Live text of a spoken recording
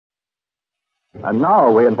And now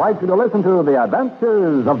we invite you to listen to the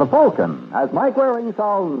adventures of the Falcon as Mike Waring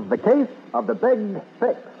solves the case of the Big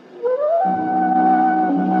Fix.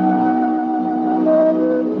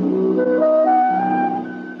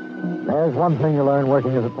 There's one thing you learn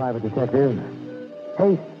working as a private detective.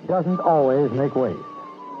 Haste doesn't always make waste.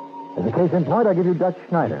 As a case in point, I give you Dutch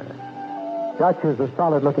Schneider. Dutch is the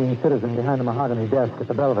solid-looking citizen behind the mahogany desk at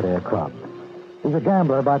the Belvedere Club. He's a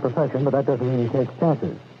gambler by profession, but that doesn't mean he takes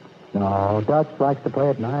chances. No, Dutch likes to play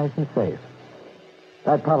it nice and safe.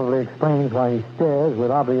 That probably explains why he stares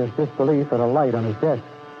with obvious disbelief at a light on his desk,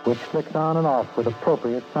 which clicks on and off with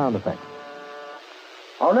appropriate sound effects.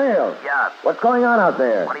 O'Neill. Yeah. What's going on out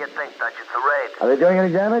there? What do you think, Dutch? It's a raid. Are they doing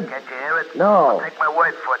any damage? Can't you hear it? No. I'll take my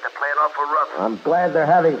word for it. They're playing awful rough. I'm glad they're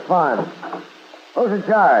having fun. Who's in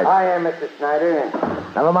charge? I am, Mr. Schneider.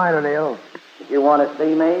 Never mind, O'Neill. You want to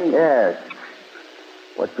see me? Yes.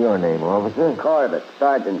 What's your name, officer? Corbett,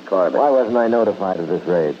 Sergeant Corbett. Why wasn't I notified of this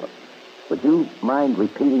raid? Would you mind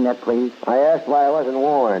repeating that, please? I asked why I wasn't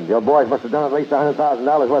warned. Your boys must have done at least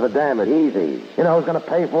 $100,000 worth of damage. Easy. You know who's going to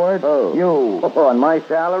pay for it? Who? You. Oh, on my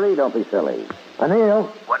salary? Don't be silly. O'Neill,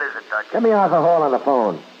 What is it, Dutch? get me Arthur Hall on the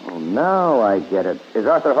phone. Oh, now I get it. Is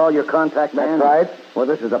Arthur Hall your contact man? That's right. Well,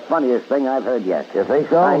 this is the funniest thing I've heard yet. You think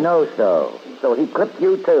so? I know so. So he clipped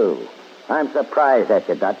you, too. I'm surprised at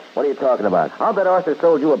you, Dutch. What are you talking about? I'll bet Arthur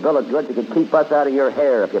sold you a bill of goods that could keep us out of your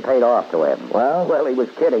hair if you paid off to him. Well? Well, he was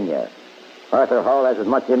kidding you. Arthur Hall has as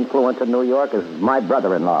much influence in New York as my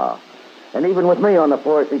brother-in-law. And even with me on the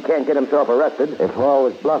force, he can't get himself arrested. If Hall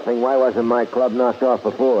was bluffing, why wasn't my club knocked off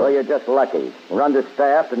before? Well, you're just lucky. We're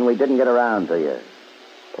understaffed, and we didn't get around to you.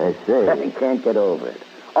 I see. He can't get over it.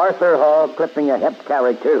 Arthur Hall clipping a hep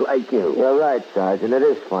character like you. You're right, Sergeant. It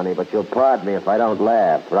is funny, but you'll pardon me if I don't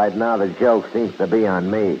laugh. Right now, the joke seems to be on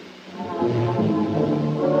me.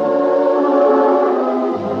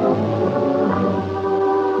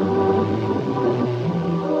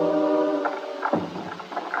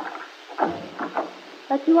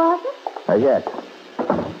 That you, Arthur? Yes.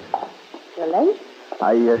 You're late.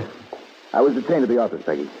 I was detained at the office,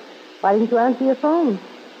 Peggy. Why didn't you answer your phone?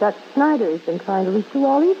 Dutch Schneider has been trying to reach you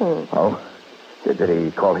all evening. Oh? Did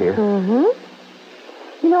he call here?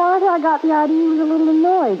 Mm-hmm. You know, Arthur, I got the idea he was a little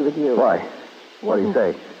annoyed with you. Why? What did he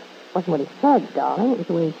say? Wasn't what he said, darling. It was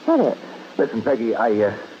the way he said it. Listen, Peggy,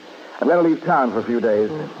 I've got to leave town for a few days.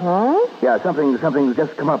 Huh? Yeah, something's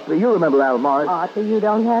just come up. You remember Al Morris? Arthur, you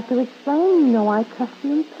don't have to explain. You know I trust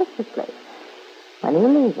you implicitly. When are you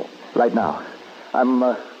leaving? Right now. I'm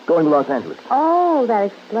going to Los Angeles. Oh, that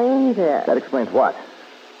explains it. That explains what?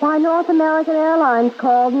 Why, North American Airlines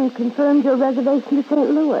called and confirmed your reservation to St.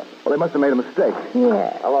 Louis. Well, they must have made a mistake.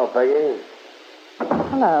 Yeah. Hello, Peggy.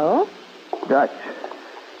 Hello? Dutch.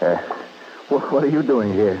 What are you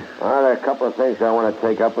doing here? Well, there are a couple of things I want to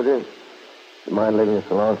take up with you. You mind leaving us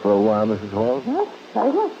alone for a while, Mrs. Hall? Yes,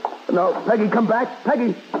 very good. No, Peggy, come back.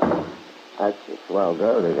 Peggy! That's a swell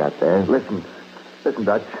girl they got there. Listen,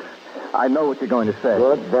 Dutch. I know what you're going to say.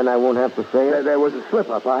 Good, then I won't have to say it. There was a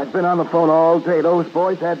slip-up. I've been on the phone all day. Those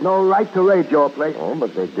boys had no right to raid your place. Oh,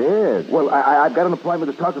 but they did. Well, I've got an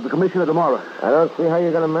appointment to talk to the commissioner tomorrow. I don't see how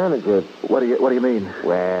you're going to manage it. What do you mean?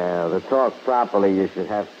 Well, to talk properly, you should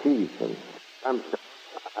have teeth. And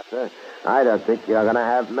I don't think you're going to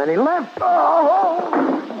have many left.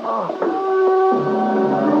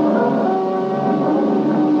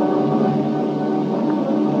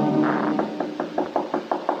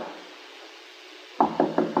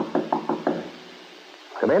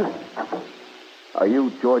 Come in. Are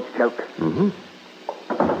you George Kelk? Mm-hmm.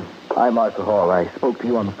 I'm Arthur Hall. I spoke to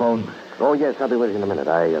you on the phone. Oh, yes, I'll be with you in a minute.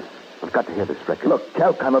 I've got to hear this record. Look,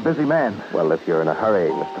 Kelk, I'm a busy man. Well, if you're in a hurry,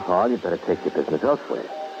 Mr. Hall, you'd better take your business elsewhere.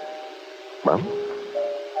 Well,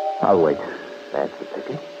 I'll wait. that's the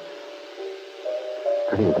ticket.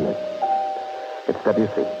 Pretty, isn't it? It's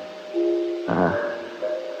WC. Uh-huh.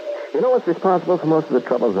 You know what's responsible for most of the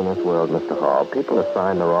troubles in this world, Mr. Hall? People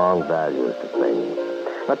assign the wrong values to things.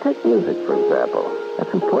 Now, take music, for example.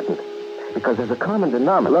 That's important. Because there's a common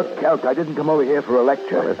denominator. Look, Kelk, I didn't come over here for a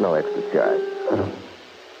lecture. Well, there's no extra charge.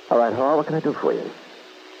 All right, Hall, what can I do for you?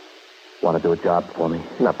 Want to do a job for me?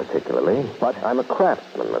 Not particularly. But I'm a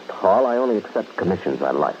craftsman, Mr. Hall. I only accept commissions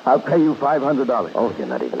on life. I'll pay you $500. Oh, you're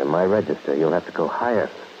not even in my register. You'll have to go higher.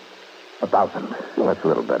 1,000. Well, that's a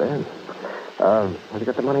little better. Have you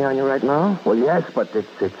got the money on you right now? Well, yes, but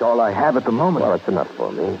it's all I have at the moment. Well, it's enough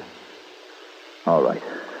for me. All right.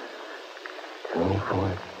 2,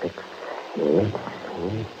 4, 6, 8.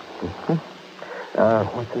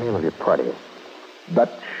 What's the name of your party?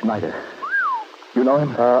 Dutch Schneider. You know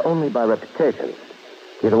him? Only by reputation.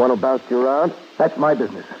 You the one who bounced you around? That's my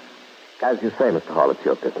business. As you say, Mr. Hall, it's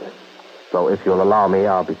your business. So if you'll allow me,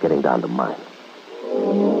 I'll be getting down to mine.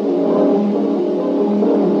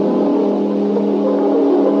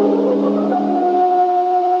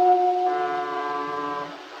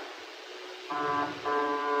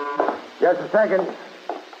 Just a second.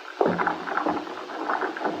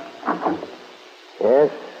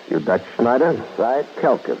 Yes, you Dutch Schneider? Right.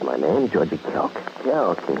 Kelk is my name, Georgie Kelk.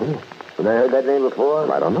 Kelk, mm-hmm. Have I heard that name before?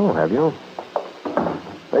 I don't know, have you?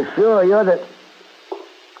 Sure, you're the...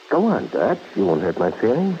 Go on, Dutch. You won't hurt my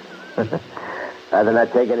feelings. Rather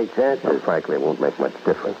not take any chances. Well, frankly, it won't make much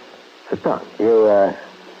difference. Sit down. You,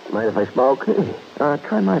 mind if I smoke?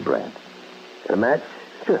 Try my brand. Get a match?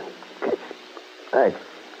 Sure. Okay. Thanks.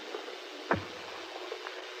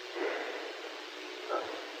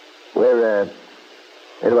 Where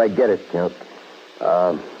do I get it, Kelk?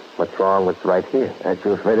 What's wrong with right here? Aren't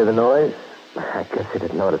you afraid of the noise? I guess you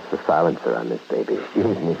didn't notice the silencer on this baby.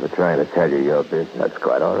 Excuse me for trying to tell you your business. That's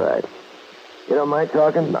quite all right. You don't mind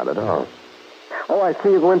talking? Not at all. Oh, I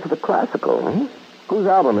see you go in for the classical. Hmm? Whose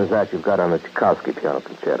album is that you've got on the Tchaikovsky piano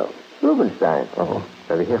concerto? Rubinstein. Oh,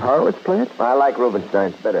 have you heard Horowitz play it? I like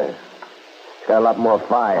Rubinstein's better. It's got a lot more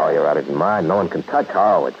fire. Oh, you're out of your mind. No one can touch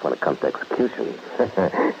Horowitz when it comes to execution.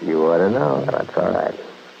 You ought to know. That's all right.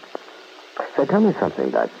 Say, tell me something,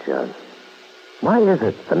 Dutch. Why is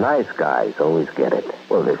it the nice guys always get it?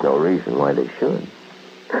 Well, there's no reason why they should.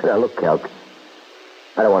 Now, look, Kelk,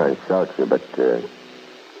 I don't want to insult you, but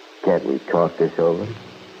can't we talk this over?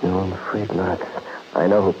 No, I'm afraid not. I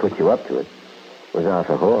know who put you up to it. It was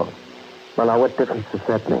Arthur Hall. Well, now, what difference does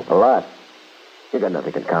that make? A lot. You got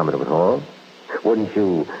nothing in common with Hall. Wouldn't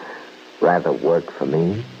you rather work for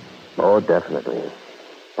me? Oh, definitely.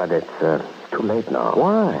 But it's too late now.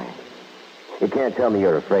 Why? You can't tell me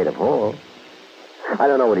you're afraid of Hall. I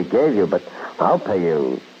don't know what he gave you, but I'll pay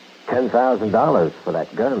you $10,000 for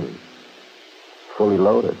that gun. Fully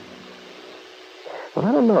loaded. Well,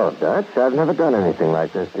 I don't know, Dutch. I've never done anything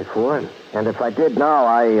like this before. And if I did now,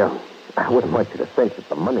 I wouldn't want you to think that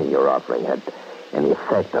the money you're offering had any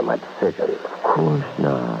effect on my decision. Of course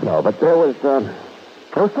not. No, but there was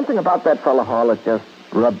something about that fellow Hall that just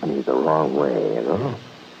rubbed me the wrong way, you know?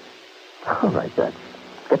 All right, Dutch.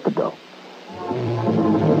 Get the dough.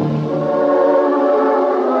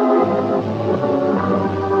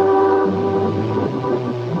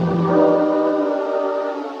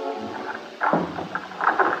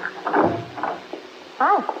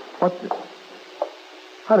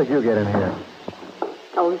 How did you get in here?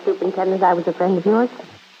 Told the superintendent I was a friend of yours.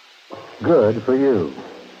 Good for you.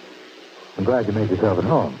 I'm glad you made yourself at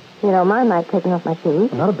home. You don't mind my taking off my shoes?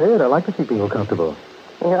 Not a bit. I like to see people comfortable.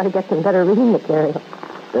 You ought to get some better reading material.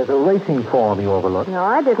 There's a racing form you overlooked. No,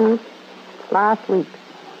 I didn't. Last week.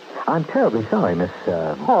 I'm terribly sorry, Miss...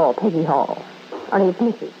 Hall, Peggy Hall. Only it's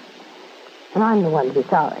Mrs. And I'm the one to be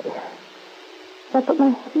sorry. Should I put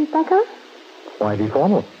my shoes back on? Why be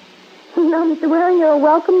formal? No, Mr. Waring, you're a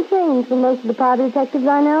welcome change for most of the private detectives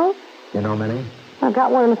I know. You know many? I've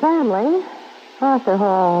got one in the family. Arthur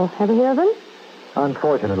Hall. Ever hear of him?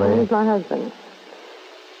 Unfortunately. He's my husband.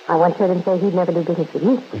 I once heard him say he'd never do business with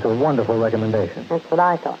me. It's a wonderful recommendation. That's what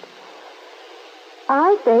I thought.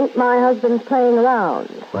 I think my husband's playing around.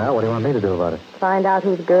 Well, what do you want me to do about it? Find out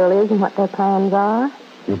who the girl is and what their plans are.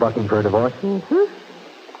 You bucking for a divorce? Mm-hmm.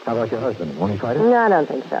 How about your husband? Won't he fight it? No, I don't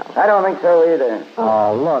think so. I don't think so either.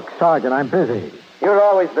 Oh, look, Sergeant, I'm busy. You're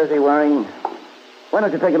always busy, Waring. Why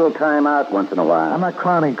don't you take a little time out once in a while? I'm not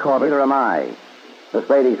clowning, Corbett. Neither am I. This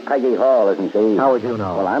lady's Peggy Hall, isn't she? How would you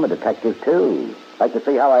know? Well, I'm a detective, too. Like to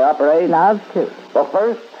see how I operate? Love to. Well,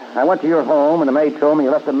 first, I went to your home, and the maid told me you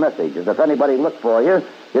left a message. As if anybody looked for you,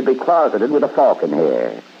 you'd be closeted with a Falcon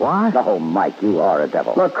here. What? Oh, Mike, you are a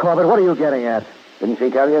devil. Look, Corbett, what are you getting at? Didn't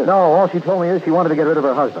she tell you? No, all she told me is she wanted to get rid of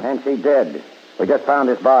her husband. And she did. We just found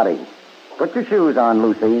his body. Put your shoes on,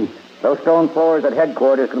 Lucy. Those stone floors at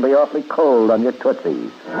headquarters can be awfully cold on your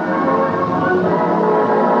tootsies.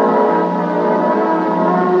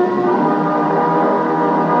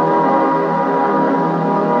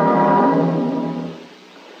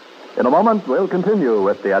 In a moment, we'll continue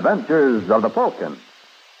with the adventures of the Falcon.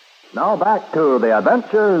 Now back to the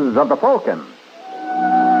adventures of the Falcon.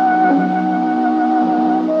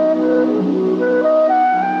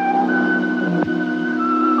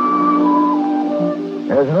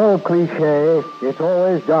 There's an old cliche, it's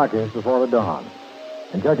always darkest before the dawn.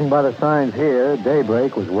 And judging by the signs here,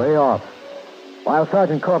 daybreak was way off. While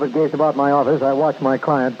Sergeant Corbett gazed about my office, I watched my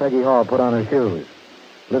client, Peggy Hall, put on her shoes.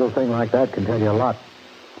 A little thing like that can tell you a lot.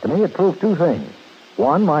 To me, it proved two things.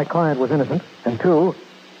 One, my client was innocent. And two,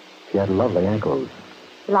 she had lovely ankles.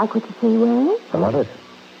 You like what you see, Waring? I love it.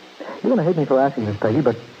 You're going to hate me for asking this, Peggy,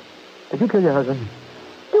 but did you kill your husband?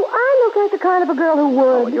 Do I look like the kind of a girl who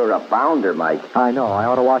Oh, would. you're a bounder, Mike. I know. I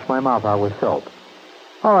ought to wash my mouth out with soap.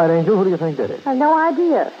 All right, Angel, who do you think did it? I have no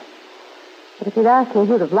idea. But if you'd asked me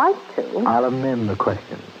who'd have liked to, I'll amend the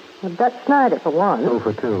question. well, Dutch Snyder, for one. 2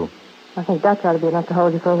 for 2. I think Dutch ought to be enough to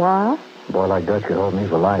hold you for a while. A boy like Dutch should hold me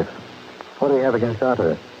for life. What do you have against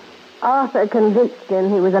Arthur? Arthur convinced him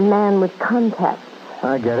he was a man with contacts.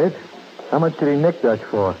 I get it. How much did he nick Dutch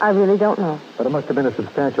for? I really don't know. But it must have been a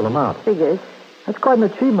substantial amount. Figures. That's quite an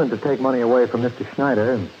achievement to take money away from Mr.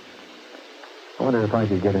 Schneider. I wonder if I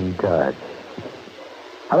could get in touch.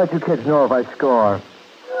 I'll let you kids know if I score.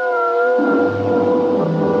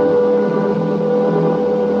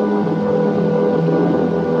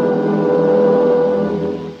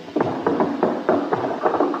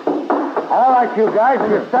 All right, you guys, will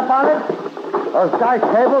you step on it? Those dice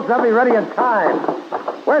tables, they'll be ready in time.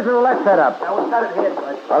 Where's the roulette set up? Now, we've got it here,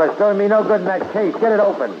 Dutch. Well, it's doing me no good in that case. Get it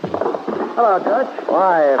open. Hello, Dutch.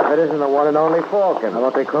 Why, if it isn't the one and only Falcon. How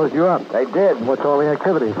about they closed you up? They did. What's all the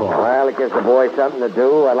activity for? Well, it gives the boy something to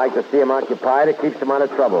do. I like to see him occupied. It keeps him out of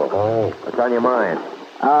trouble. Oh. What's on your mind?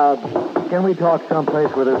 Can we talk someplace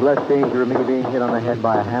where there's less danger of me being hit on the head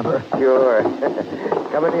by a hammer? Sure.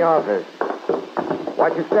 Come in the office.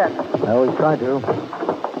 Watch your step. I always try to.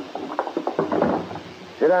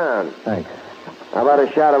 Sit down. Thanks. How about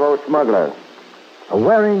a shot of old smuggler? A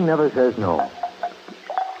Waring never says no.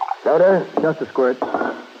 Soda? Just a squirt.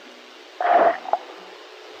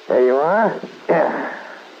 There you are.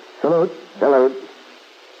 Salute. Salute.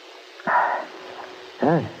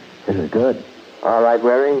 Hey, this is good. All right,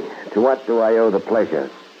 Waring. To what do I owe the pleasure?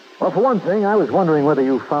 Well, for one thing, I was wondering whether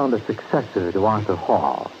you found a successor to Arthur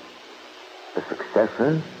Hall. A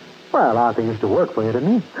successor? Well, Arthur used to work for you,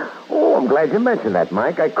 didn't he? Oh, I'm glad you mentioned that,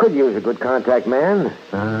 Mike. I could use a good contact man.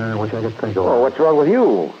 I wish I could think of Oh, one. what's wrong with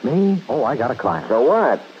you? Me? Oh, I got a client. So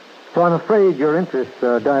what? So I'm afraid your interests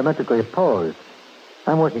are diametrically opposed.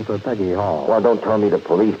 I'm working for Peggy Hall. Well, don't tell me the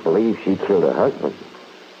police believe she killed her husband.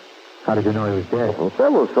 How did you know he was dead? Well,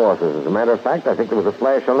 several sources. As a matter of fact, I think there was a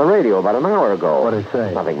flash on the radio about an hour ago. What did it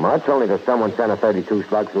say? Nothing much, only that someone sent a 32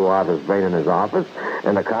 slug through Arthur's brain in his office,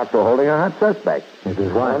 and the cops were holding a hot suspect. Is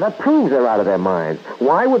his Well, wife? that proves they're out of their minds.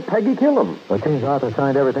 Why would Peggy kill him? Well, it seems Arthur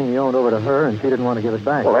signed everything he owned over to her, and she didn't want to give it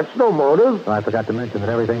back. Well, that's no motive. I forgot to mention that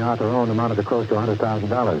everything Arthur owned amounted to close to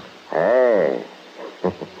 $100,000. Hey,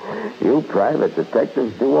 you private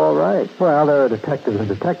detectives do all right. Well, there are detectives and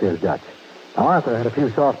detectives, Dutch. Now, Arthur had a few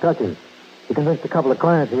soft touches. He convinced a couple of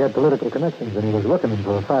clients he had political connections, and he was looking them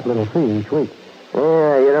for a fat little fee each week.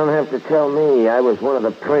 Yeah, you don't have to tell me. I was one of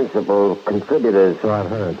the principal contributors. So I've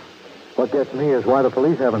heard. What gets me is why the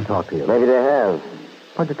police haven't talked to you. Maybe they have.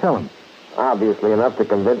 What'd you tell them? Obviously enough to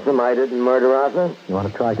convince them I didn't murder Arthur. You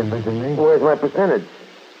want to try convincing me? Where's my percentage?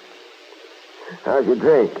 How's your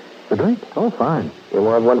drink? The drink? Oh, fine. You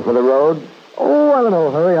want one for the road? Oh, I'm in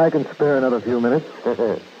no hurry. I can spare another few minutes.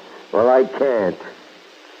 Well, I can't.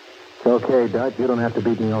 It's okay, Dutch. You don't have to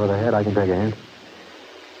beat me over the head. I can take a hint.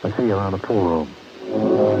 I'll see you around the pool room.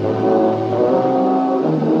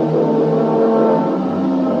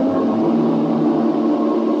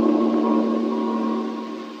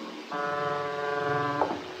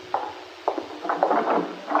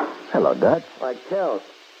 Hello, Dutch. Why, Kel.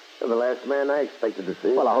 You're the last man I expected to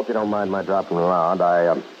see. Well, I hope you don't mind my dropping around.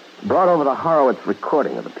 I brought over the Horowitz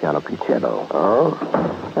recording of the piano concerto.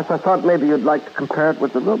 Oh? Yes, I thought maybe you'd like to compare it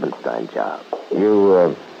with the Rubinstein job.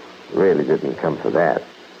 You really didn't come for that,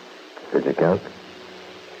 did you, Count?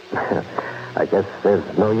 I guess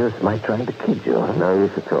there's no use my trying to kid you. Huh? No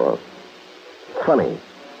use at all. It's funny.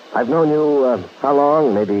 I've known you, how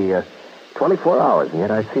long? Maybe 24 hours, and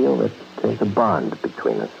yet I feel that there's a bond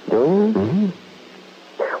between us. Do you? Mm-hmm.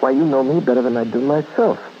 Why, you know me better than I do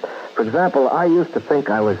myself. For example, I used to think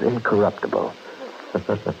I was incorruptible.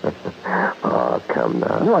 Oh, come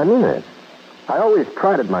now. No, I mean it. I always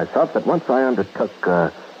prided myself that once I undertook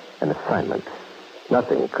an assignment,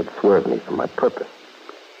 nothing could swerve me from my purpose.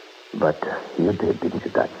 But you did, didn't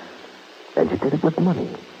you, Dutch? And you did it with money.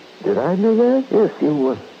 Did I do that? Yes,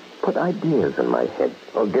 you put ideas in my head.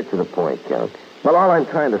 Oh, get to the point, Count. Well, all I'm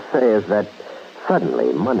trying to say is that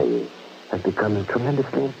suddenly money has become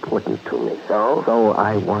tremendously important to me. So? So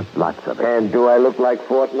I want lots of it. And do I look like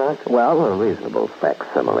Fort Knox? Well, a reasonable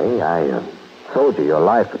facsimile. I sold you your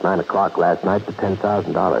life at 9 o'clock last night for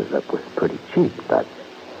 $10,000. That was pretty cheap, but...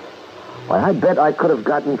 Why, I bet I could have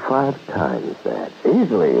gotten 5 times that.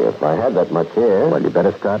 Easily, if I had that much here. Well, you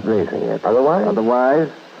better start raising it. Otherwise? Otherwise,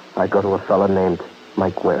 I go to a fellow named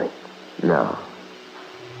Mike Waring. No.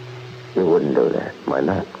 You wouldn't do that. Why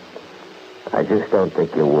not? I just don't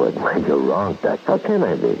think you would. Why, you're wrong, Dutch. How can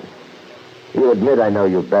I be? You admit I know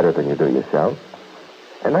you better than you do yourself.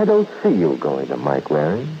 And I don't see you going to Mike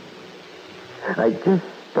Waring. I just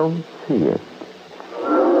don't see it.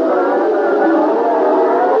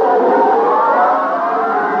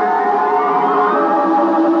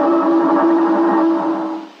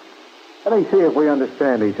 Let me see if we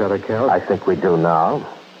understand each other, Kel. I think we do now.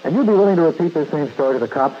 And you'd be willing to repeat this same story to the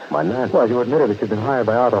cops? Why not? Well, you admitted that you'd been hired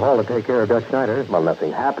by Arthur Hall to take care of Dutch Schneider. Well,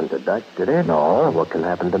 nothing happened to Dutch, did it? No. What can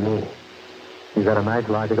happen to me? You've got a nice,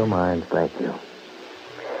 logical mind. Thank you.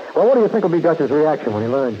 Well, what do you think will be Dutch's reaction when he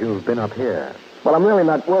learns you've been up here? Well, I'm really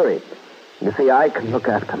not worried. You see, I can look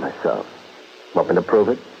after myself. Want me to prove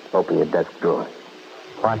it? Open your desk drawer.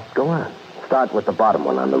 What? Go on. Start with the bottom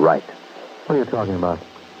one on the right. What are you talking about?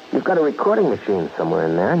 You've got a recording machine somewhere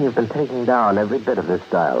in there, and you've been taking down every bit of this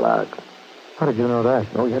dialogue. How did you know that?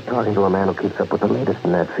 Oh, you're talking to a man who keeps up with the latest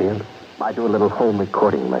in that field. I do a little home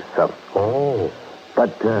recording myself. Oh. But,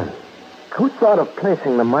 who thought of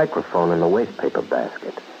placing the microphone in the wastepaper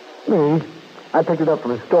basket? Me? I picked it up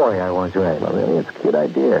from a story I once read. Well, really, it's a cute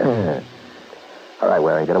idea. Yeah. All right,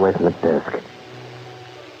 Waring, get away from the desk.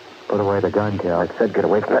 Put away the gun, Kel. I said get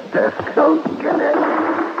away from the desk. Don't get it.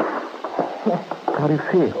 How do you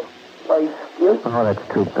feel? Oh,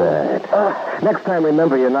 that's too bad. Next time,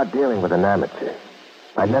 remember, you're not dealing with an amateur.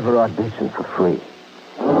 I never audition for free.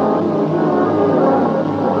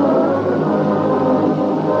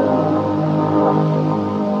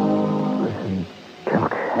 Listen, Kel.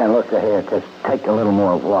 And look here, just take a little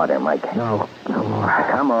more water, Mike. No more.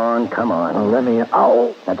 Come on. Oh, let me...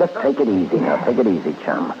 Oh, now just take it easy. Take it easy,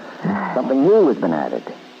 chum. Something new has been added.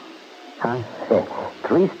 Huh?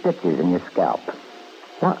 3 stitches in your scalp.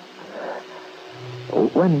 What?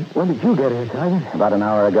 When did you get here, Sergeant? About an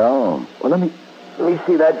hour ago. Well, let me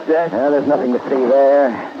see that, Jack. There's nothing to see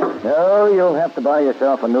there. No, you'll have to buy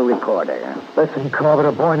yourself a new recorder. Listen, Corbett,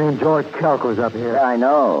 a boy named George Kelk was up here. Yeah, I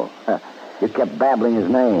know. You kept babbling his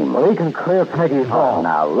name. Well, he can clear Peggy Hall. Oh,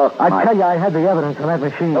 now, look, I tell you, I had the evidence on that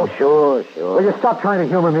machine. Oh, sure. Will you stop trying to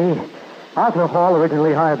humor me? Arthur Hall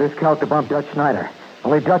originally hired this Kelk to bump Dutch Schneider.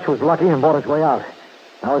 Only Dutch was lucky and bought his way out.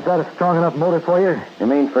 Now, is that a strong enough motive for you? You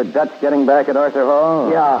mean for Dutch getting back at Arthur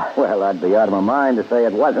Hall? Yeah. Well, I'd be out of my mind to say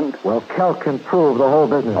it wasn't. Well, Kelk can prove the whole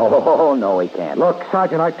business. Oh, no, he can't. Look,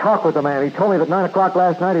 Sergeant, I talked with the man. He told me that 9 o'clock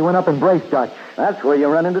last night he went up and braced Dutch. That's where you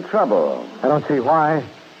run into trouble. I don't see why.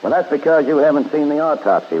 Well, that's because you haven't seen the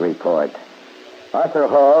autopsy report. Arthur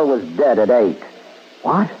Hall was dead at 8.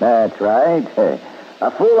 What? That's right.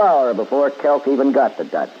 A full hour before Kelk even got to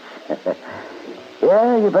Dutch.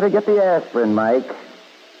 Yeah, you better get the aspirin, Mike.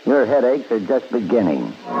 Your headaches are just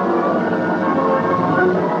beginning.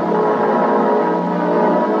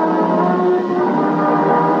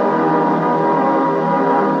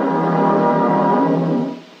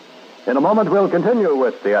 In a moment, we'll continue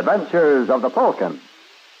with the adventures of the Falcon.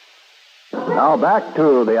 Now back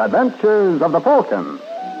to the adventures of the Falcon.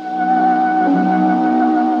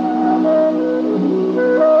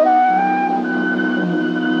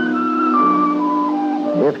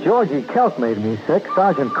 If Georgie Kelk made me sick,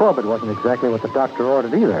 Sergeant Corbett wasn't exactly what the doctor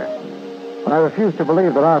ordered either. When I refused to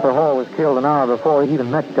believe that Arthur Hall was killed an hour before he'd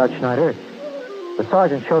even met Dutch Schneider, the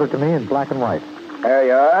sergeant showed it to me in black and white. There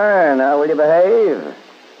you are. Now, will you behave?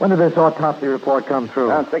 When did this autopsy report come through?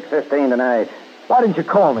 Around 6:15 tonight. Why didn't you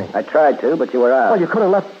call me? I tried to, but you were out. Well, you could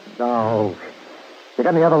have left... No. You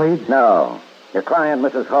got any other leads? No. Your client,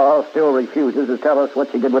 Mrs. Hall, still refuses to tell us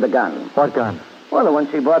what she did with the gun. What gun? Well, the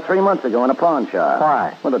one she bought 3 months ago in a pawn shop.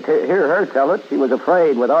 Why? Well, to hear her tell it, she was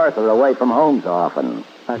afraid with Arthur away from home so often.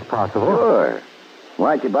 That's possible. Sure.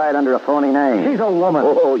 Why'd you buy it under a phony name? She's a woman.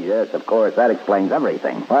 Oh, yes, of course. That explains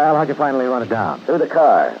everything. Well, how'd you finally run it down? Through the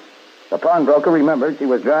car. The pawnbroker remembered she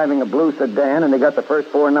was driving a blue sedan, and they got the first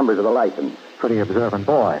 4 numbers of the license. Pretty observant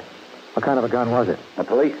boy. What kind of a gun was it? A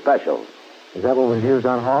police special. Is that what was used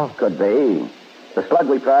on Hall? Could be. The slug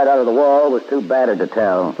we pried out of the wall was too battered to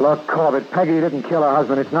tell. Look, Corbett, Peggy didn't kill her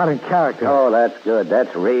husband. It's not in character. Oh, that's good.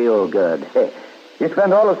 That's real good. You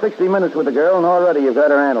spend all of 60 minutes with the girl, and already you've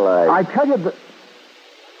got her analyzed. I tell you that...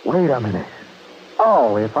 Wait a minute.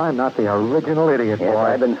 Oh, if I'm not the original idiot, Yes, boy.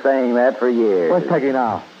 I've been saying that for years. Where's Peggy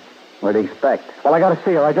now? What do you expect? Well, I got to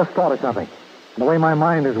see her. I just thought of something. The way my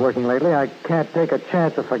mind is working lately, I can't take a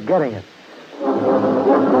chance of forgetting it.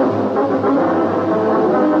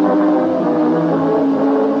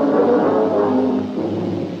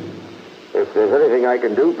 If there's anything I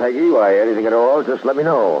can do, Peggy, why, anything at all, just let me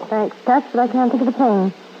know. Thanks, Dutch, but I can't think of a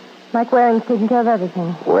thing. Mike Waring's taking care of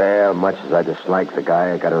everything. Well, much as I dislike the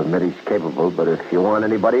guy, I got to admit he's capable, but if you want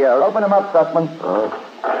anybody else... Open him up, Sussman.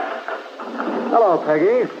 Hello,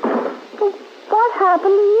 Peggy. What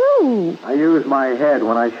happened to you? I used my head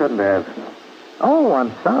when I shouldn't have. Oh,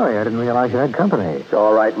 I'm sorry. I didn't realize you had company. It's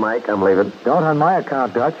all right, Mike. I'm leaving. Don't on my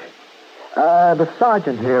account, Dutch. The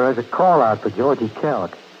sergeant here has a call out for Georgie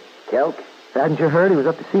Kelk. Kelk? Hadn't you heard? He was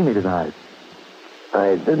up to see me tonight.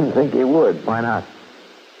 I didn't think he would. Why not?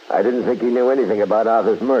 I didn't think he knew anything about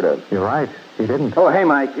Arthur's murder. You're right. He didn't. Oh, hey,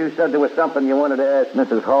 Mike, you said there was something you wanted to ask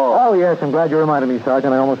Mrs. Hall. Oh, yes. I'm glad you reminded me,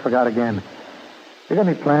 Sergeant. I almost forgot again. You got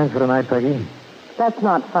any plans for tonight, Peggy? That's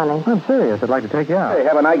not funny. I'm serious. I'd like to take you out. Hey,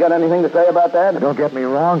 haven't I got anything to say about that? Don't get me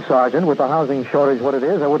wrong, Sergeant. With the housing shortage what it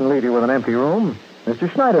is, I wouldn't leave you with an empty room.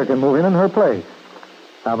 Mr. Schneider can move in her place.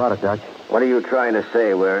 How about it, Dutch? What are you trying to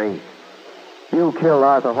say, Waring? You killed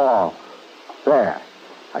Arthur Hall. There.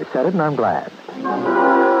 I said it, and I'm glad.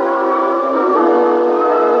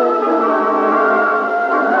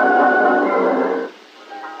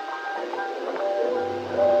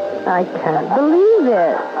 I can't believe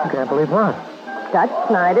it. You can't believe what? Dutch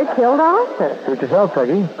Snyder killed Arthur. Suit yourself,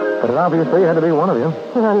 Peggy. But it obviously had to be one of you.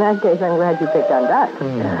 Well, in that case, I'm glad you picked on Dutch.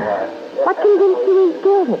 What convinced you he's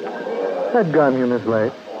guilty? That gun you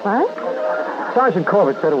mislaid. What? Sergeant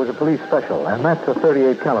Corbett said it was a police special, and that's a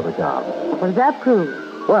 .38 caliber job. What does that prove?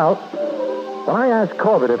 Well, when I asked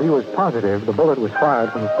Corbett if he was positive the bullet was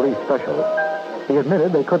fired from the police special, he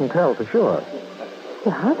admitted they couldn't tell for sure.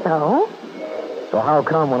 Yeah, so? So how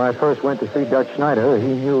come when I first went to see Dutch Schneider, he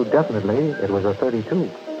knew definitely it was a .32?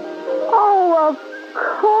 Oh, of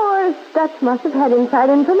course. Dutch must have had inside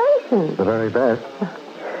information. The very best.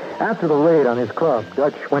 After the raid on his club,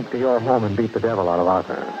 Dutch went to your home and beat the devil out of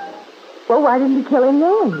Arthur. Well, why didn't he kill him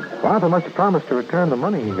then? Arthur must have promised to return the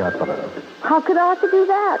money he got from her. How could Arthur do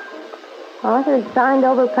that? Arthur had signed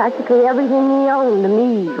over practically everything he owned to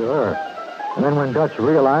me. Sure. And then when Dutch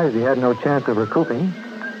realized he had no chance of recouping,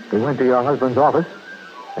 he went to your husband's office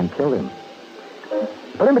and killed him.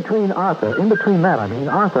 But in between that,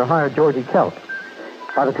 Arthur hired Georgie Kelk.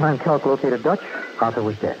 By the time Kelk located Dutch, Arthur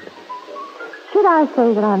was dead. Should I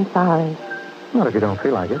say that I'm sorry? Not if you don't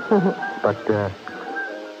feel like it. But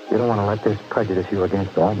you don't want to let this prejudice you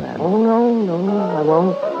against all men. Oh, no, I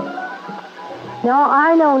won't. No,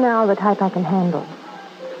 I know now the type I can handle.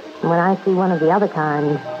 And when I see one of the other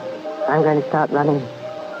kind, I'm going to start running.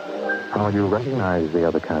 How will you recognize the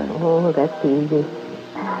other kind? Oh, that's easy.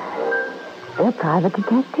 They're private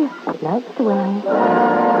detectives. Good night, Mr. Waring.